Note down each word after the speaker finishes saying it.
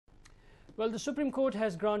Well, the Supreme Court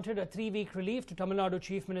has granted a 3-week relief to Tamil Nadu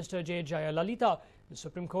Chief Minister Jayalalithaa. The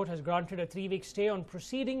Supreme Court has granted a 3-week stay on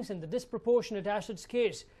proceedings in the disproportionate assets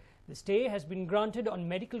case. The stay has been granted on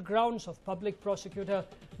medical grounds of Public Prosecutor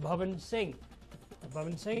Bhavan Singh.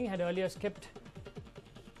 Bhavan Singh had earlier skipped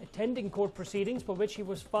attending court proceedings, for which he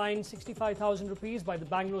was fined 65,000 rupees by the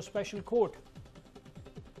Bangalore Special Court.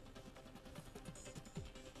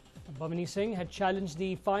 Bhavan Singh had challenged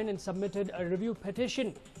the fine and submitted a review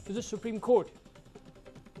petition to the Supreme Court.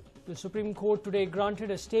 The Supreme Court today granted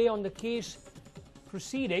a stay on the case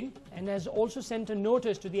proceeding and has also sent a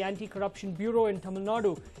notice to the Anti-Corruption Bureau in Tamil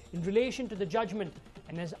Nadu in relation to the judgment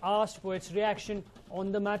and has asked for its reaction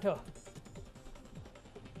on the matter.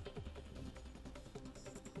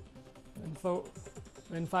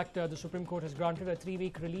 In fact, the Supreme Court has granted a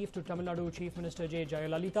 3-week relief to Tamil Nadu Chief Minister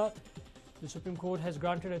Jayalalithaa. The Supreme Court has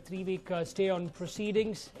granted a 3-week stay on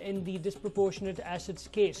proceedings in the disproportionate assets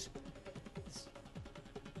case.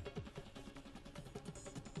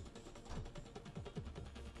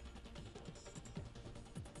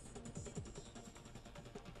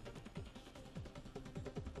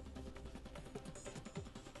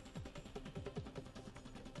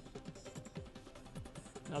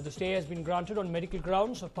 Now, the stay has been granted on medical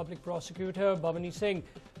grounds of Public Prosecutor Bhavan Singh.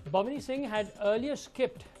 Bhavan Singh had earlier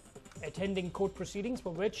skipped attending court proceedings,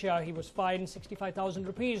 for which he was fined 65,000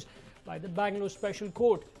 rupees by the Bangalore Special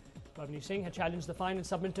Court. Bhavan Singh had challenged the fine and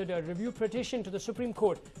submitted a review petition to the Supreme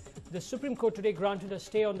Court. The Supreme Court today granted a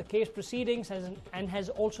stay on the case proceedings and has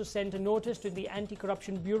also sent a notice to the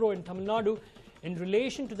Anti-Corruption Bureau in Tamil Nadu in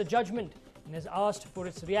relation to the judgment and has asked for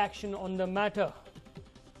its reaction on the matter.